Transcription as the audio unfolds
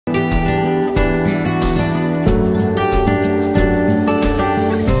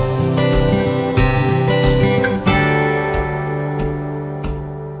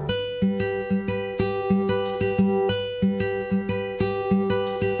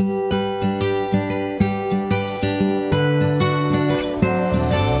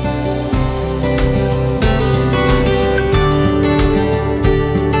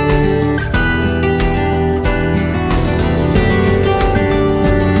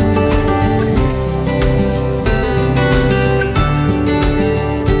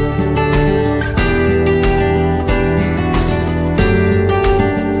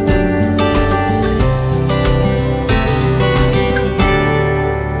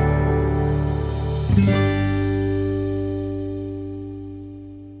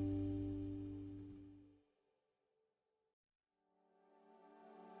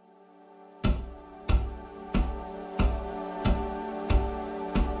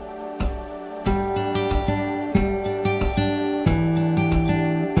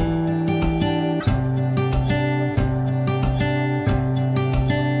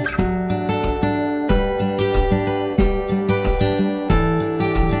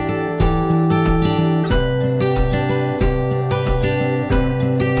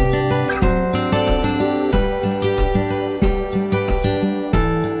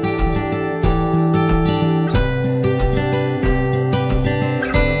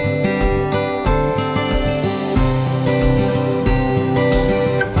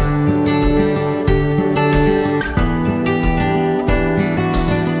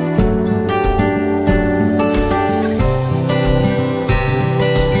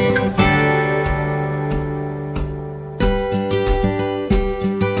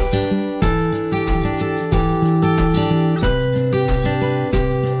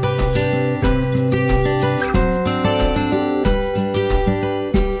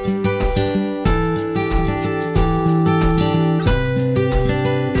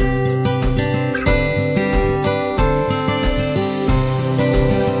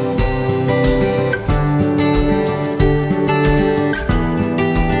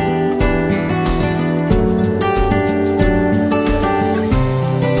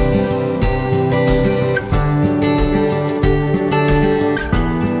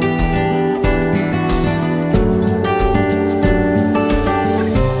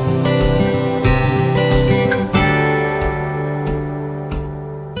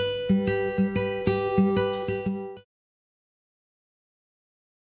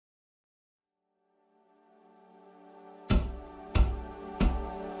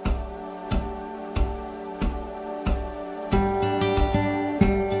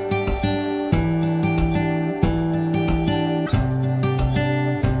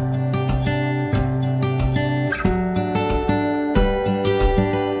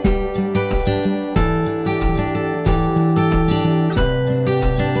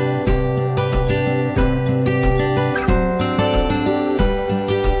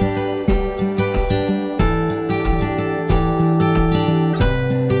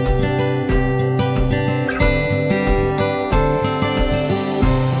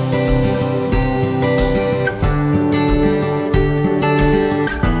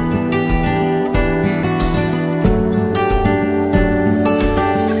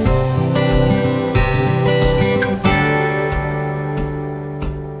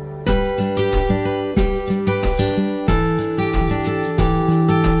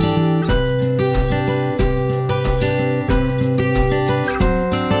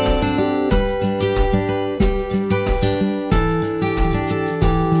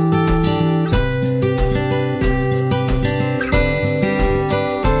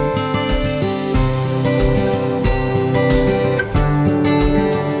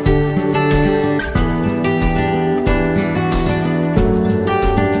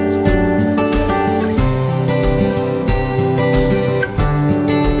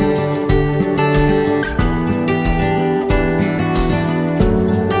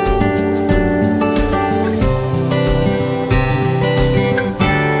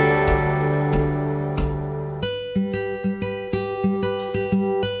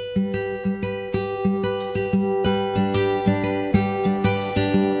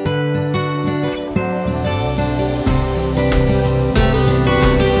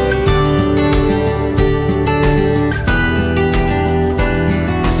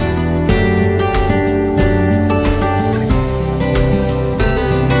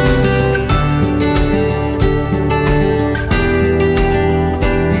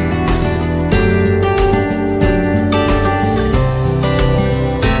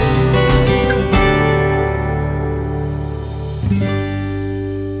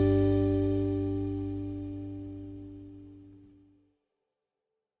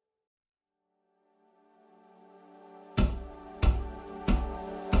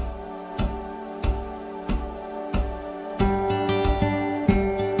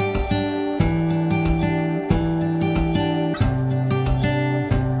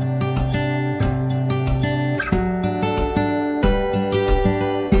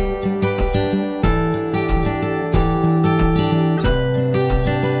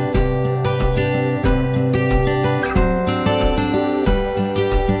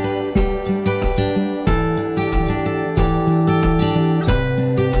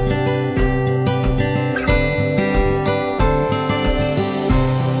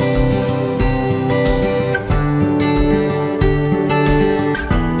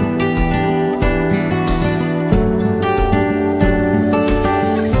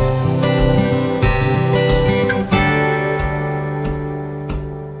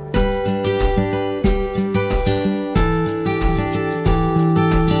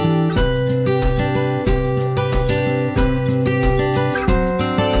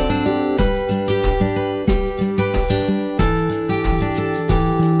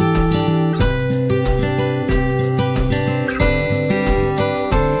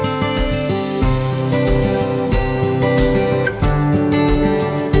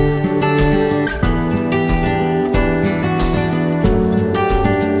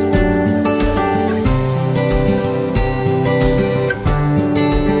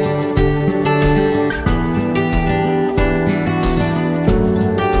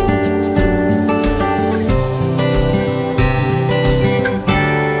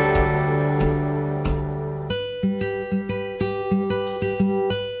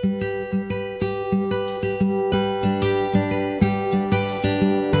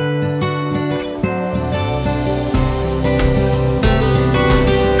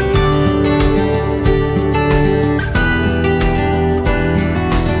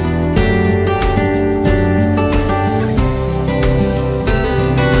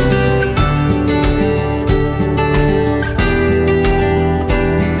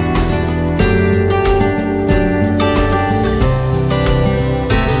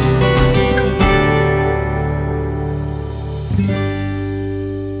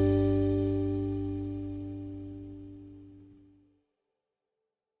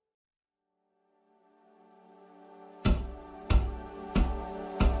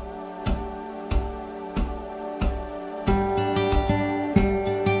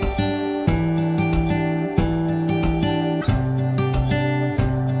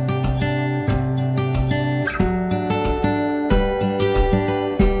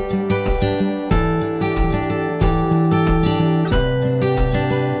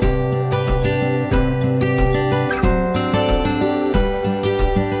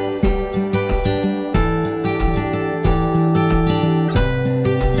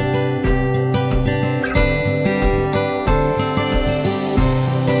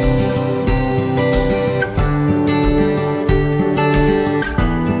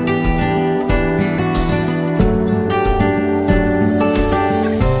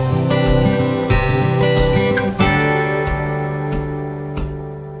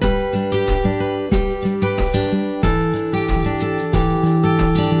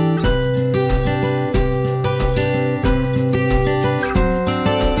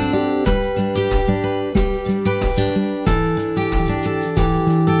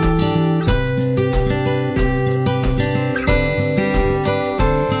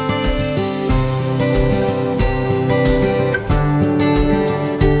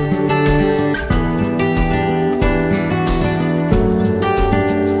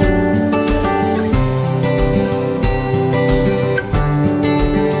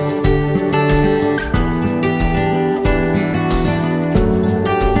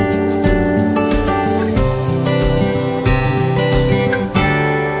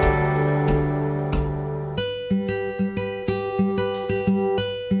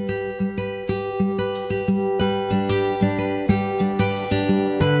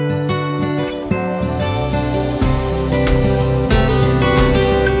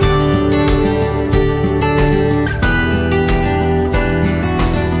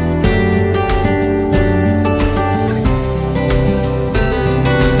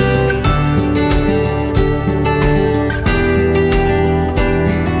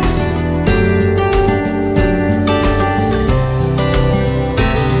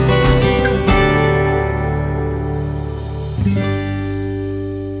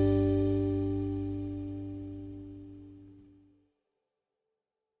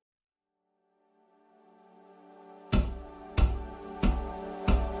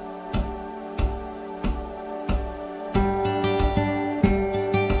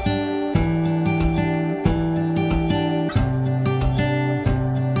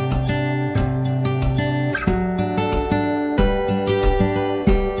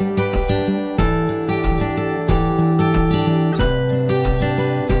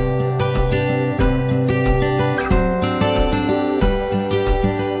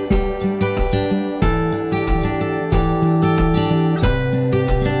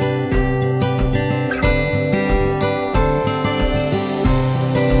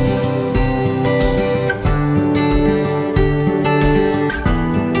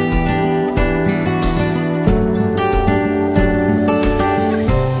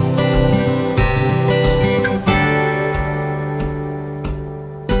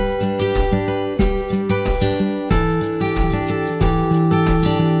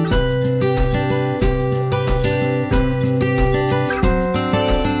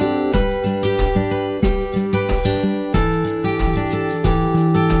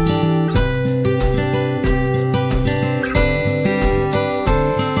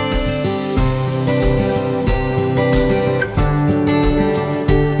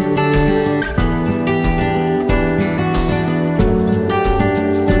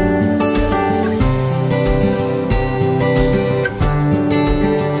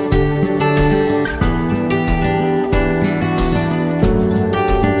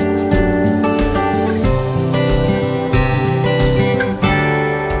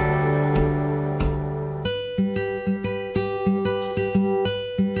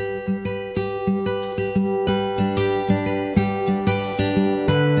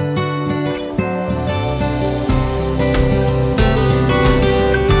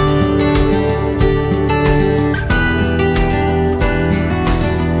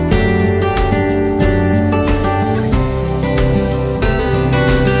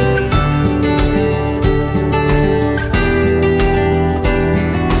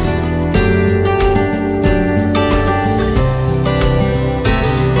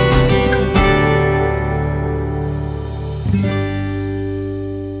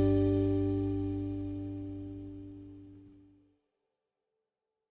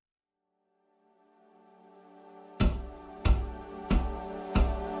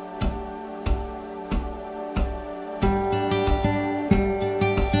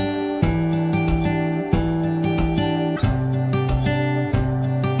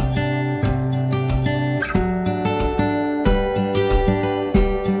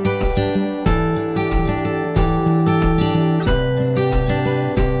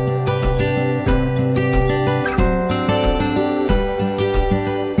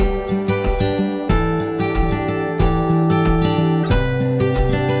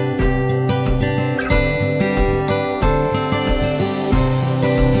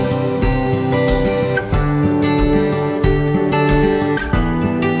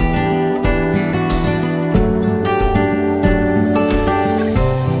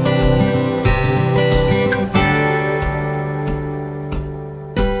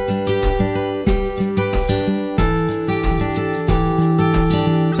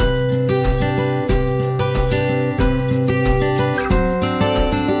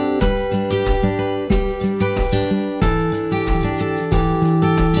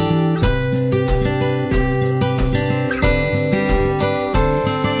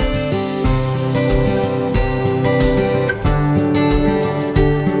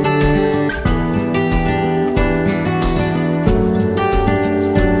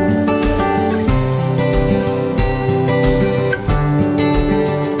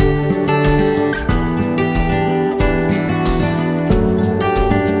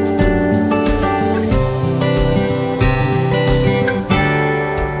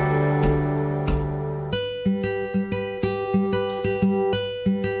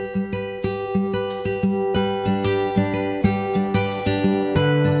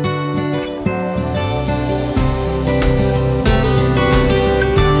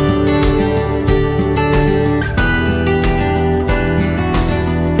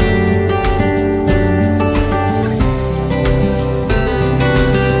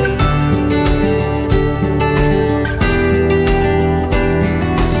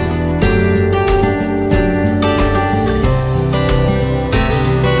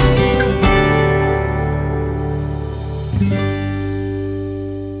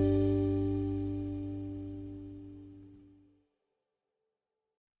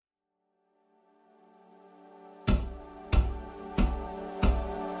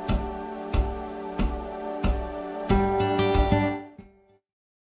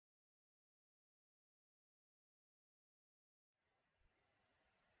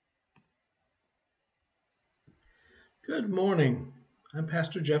Good morning. I'm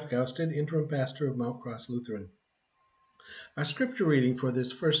Pastor Jeff Gousted, interim pastor of Mount Cross Lutheran. Our scripture reading for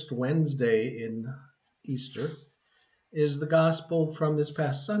this first Wednesday in Easter is the gospel from this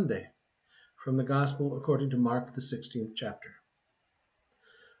past Sunday, from the gospel according to Mark, the 16th chapter.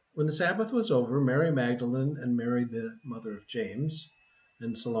 When the Sabbath was over, Mary Magdalene and Mary, the mother of James,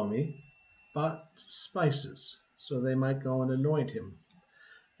 and Salome bought spices so they might go and anoint him.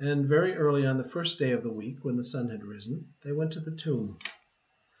 And very early on the first day of the week, when the sun had risen, they went to the tomb.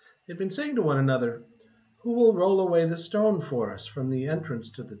 They had been saying to one another, "Who will roll away the stone for us from the entrance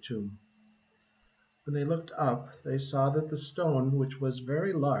to the tomb?" When they looked up, they saw that the stone, which was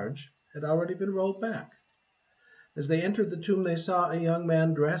very large, had already been rolled back. As they entered the tomb, they saw a young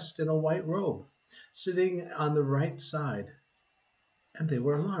man dressed in a white robe, sitting on the right side, and they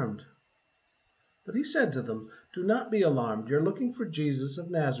were alarmed. But he said to them, "Do not be alarmed. You're looking for Jesus of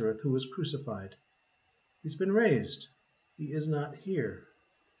Nazareth, who was crucified. He's been raised. He is not here.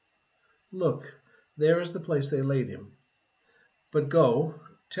 Look, there is the place they laid him. But go,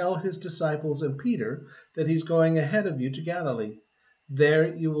 tell his disciples and Peter that he's going ahead of you to Galilee.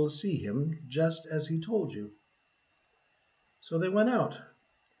 There you will see him, just as he told you." So they went out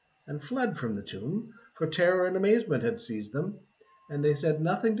and fled from the tomb, for terror and amazement had seized them, and they said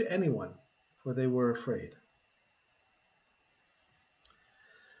nothing to anyone, for they were afraid.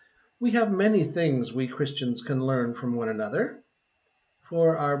 We have many things we Christians can learn from one another.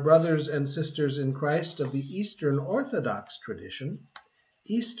 For our brothers and sisters in Christ of the Eastern Orthodox tradition,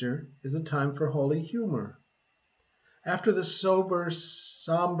 Easter is a time for holy humor. After the sober,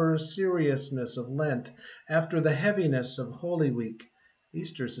 somber seriousness of Lent, after the heaviness of Holy Week,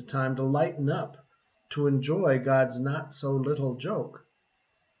 Easter is a time to lighten up, to enjoy God's not-so-little joke.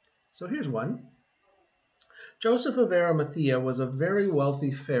 So here's one. Joseph of Arimathea was a very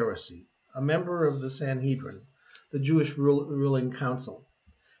wealthy Pharisee, a member of the Sanhedrin, the Jewish ruling council,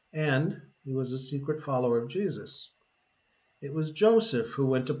 and he was a secret follower of Jesus. It was Joseph who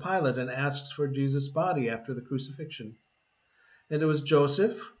went to Pilate and asked for Jesus' body after the crucifixion. And it was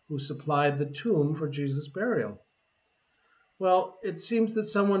Joseph who supplied the tomb for Jesus' burial. Well, it seems that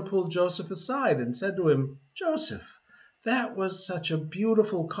someone pulled Joseph aside and said to him, "Joseph, that was such a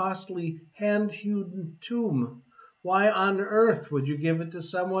beautiful, costly, hand-hewn tomb. Why on earth would you give it to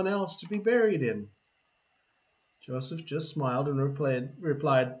someone else to be buried in?" Joseph just smiled and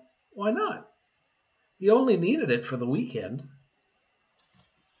replied, "Why not? He only needed it for the weekend."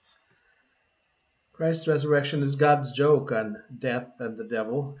 Christ's resurrection is God's joke on death and the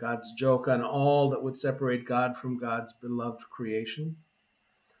devil, God's joke on all that would separate God from God's beloved creation.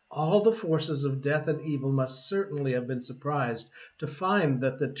 All the forces of death and evil must certainly have been surprised to find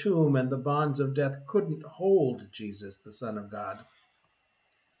that the tomb and the bonds of death couldn't hold Jesus, the Son of God.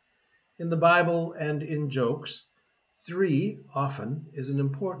 In the Bible and in jokes, 3 often is an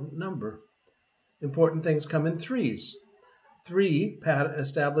important number. Important things come in threes. 3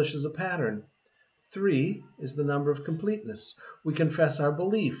 establishes a pattern. 3 is the number of completeness. We confess our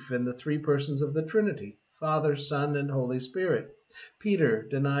belief in the 3 persons of the Trinity, Father, Son, and Holy Spirit. Peter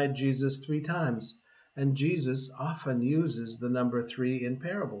denied Jesus 3 times, and Jesus often uses the number 3 in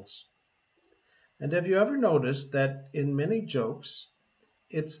parables. And have you ever noticed that in many jokes,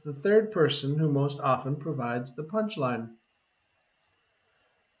 it's the third person who most often provides the punchline?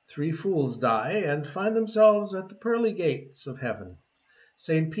 3 fools die and find themselves at the pearly gates of heaven.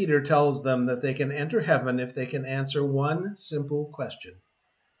 St. Peter tells them that they can enter heaven if they can answer one simple question.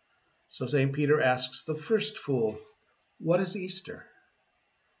 So St. Peter asks the first fool, "What is Easter?"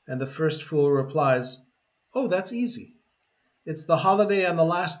 And the first fool replies, "Oh, that's easy. It's the holiday on the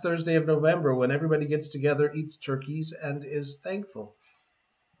last Thursday of November when everybody gets together, eats turkeys, and is thankful."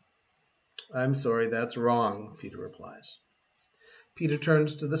 "I'm sorry, that's wrong," Peter replies. Peter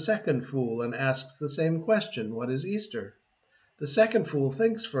turns to the second fool and asks the same question, "What is Easter?" The second fool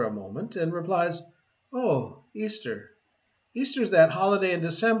thinks for a moment and replies, "Oh, Easter. Easter's that holiday in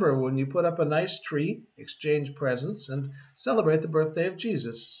December when you put up a nice tree, exchange presents, and celebrate the birthday of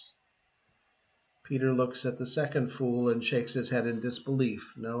Jesus." Peter looks at the second fool and shakes his head in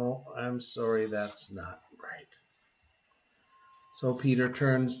disbelief. "No, I'm sorry, that's not right." So Peter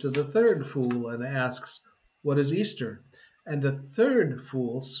turns to the third fool and asks, "What is Easter?" And the third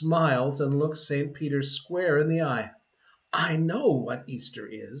fool smiles and looks St. Peter square in the eye. "I know what Easter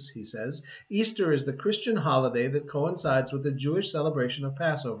is," he says. "Easter is the Christian holiday that coincides with the Jewish celebration of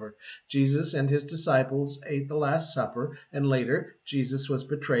Passover. Jesus and his disciples ate the Last Supper, and later Jesus was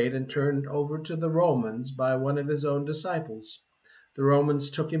betrayed and turned over to the Romans by one of his own disciples. The Romans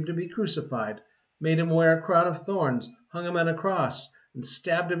took him to be crucified, made him wear a crown of thorns, hung him on a cross, and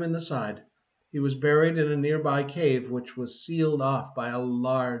stabbed him in the side. He was buried in a nearby cave, which was sealed off by a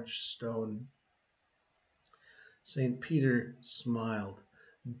large stone. St. Peter smiled,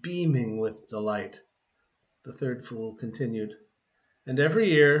 beaming with delight. The third fool continued, "And every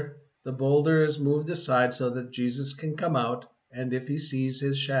year the boulder is moved aside so that Jesus can come out, and if he sees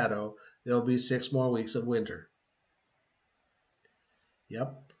his shadow, there'll be 6 more weeks of winter."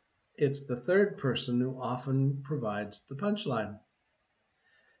 Yep, it's the third person who often provides the punchline.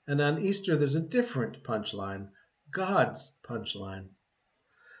 And on Easter, there's a different punchline, God's punchline.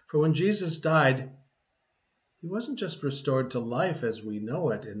 For when Jesus died, he wasn't just restored to life as we know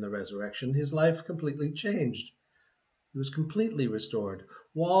it in the resurrection. His life completely changed. He was completely restored.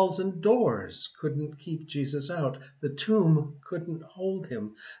 Walls and doors couldn't keep Jesus out. The tomb couldn't hold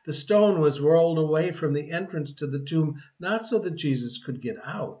him. The stone was rolled away from the entrance to the tomb, not so that Jesus could get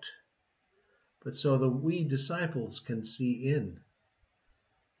out, but so that we disciples can see in.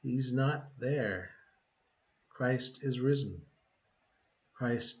 He's not there. Christ is risen.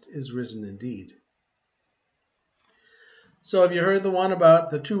 Christ is risen indeed. So have you heard the one about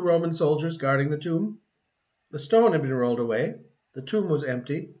the 2 Roman soldiers guarding the tomb? The stone had been rolled away. The tomb was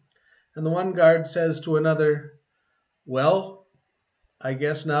empty. And the one guard says to another, "Well, I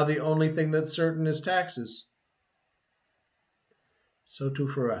guess now the only thing that's certain is taxes." So too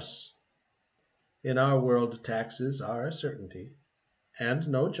for us. In our world, taxes are a certainty, and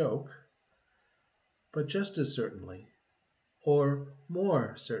no joke. But just as certainly, or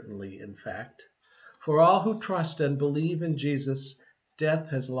more certainly, in fact, for all who trust and believe in Jesus, death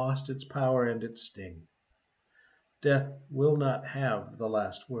has lost its power and its sting. Death will not have the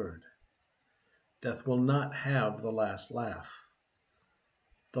last word. Death will not have the last laugh.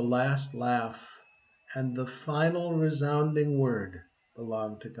 The last laugh and the final resounding word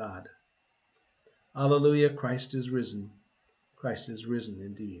belong to God. Alleluia, Christ is risen. Christ is risen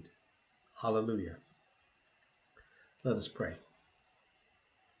indeed. Alleluia. Let us pray.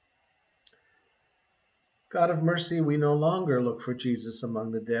 God of mercy, we no longer look for Jesus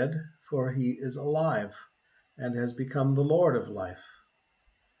among the dead, for he is alive and has become the Lord of life.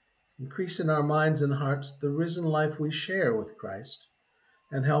 Increase in our minds and hearts the risen life we share with Christ,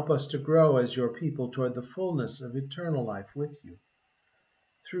 and help us to grow as your people toward the fullness of eternal life with you.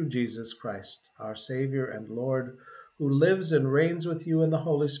 Through Jesus Christ, our Savior and Lord, who lives and reigns with you in the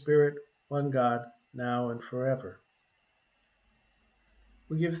Holy Spirit, one God, now and forever.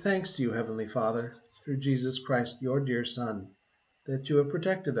 We give thanks to you, Heavenly Father, through Jesus Christ, your dear Son, that you have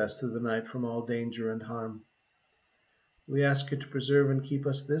protected us through the night from all danger and harm. We ask you to preserve and keep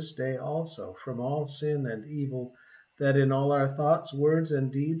us this day also from all sin and evil, that in all our thoughts, words,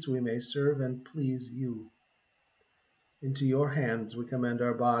 and deeds we may serve and please you. Into your hands we commend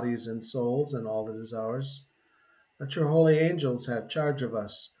our bodies and souls and all that is ours. Let your holy angels have charge of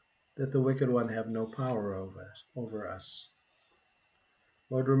us, that the wicked one have no power over us.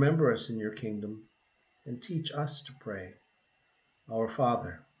 Lord, remember us in your kingdom, and teach us to pray. Our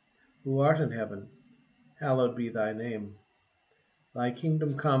Father, who art in heaven, hallowed be thy name. Thy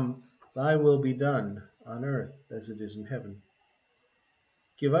kingdom come, thy will be done, on earth as it is in heaven.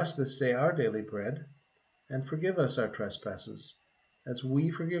 Give us this day our daily bread, and forgive us our trespasses, as we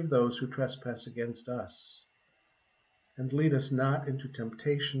forgive those who trespass against us. And lead us not into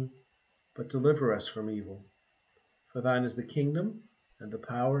temptation, but deliver us from evil. For thine is the kingdom, and the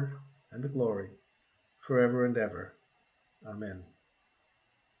power, and the glory, forever and ever. Amen.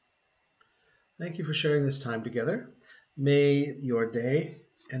 Thank you for sharing this time together. May your day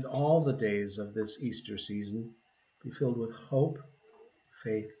and all the days of this Easter season be filled with hope,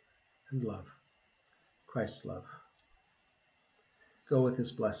 faith, and love. Christ's love. Go with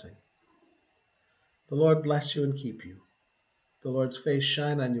his blessing. The Lord bless you and keep you. The Lord's face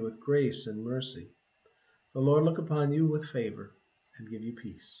shine on you with grace and mercy. The Lord look upon you with favor and give you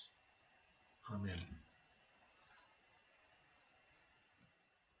peace. Amen.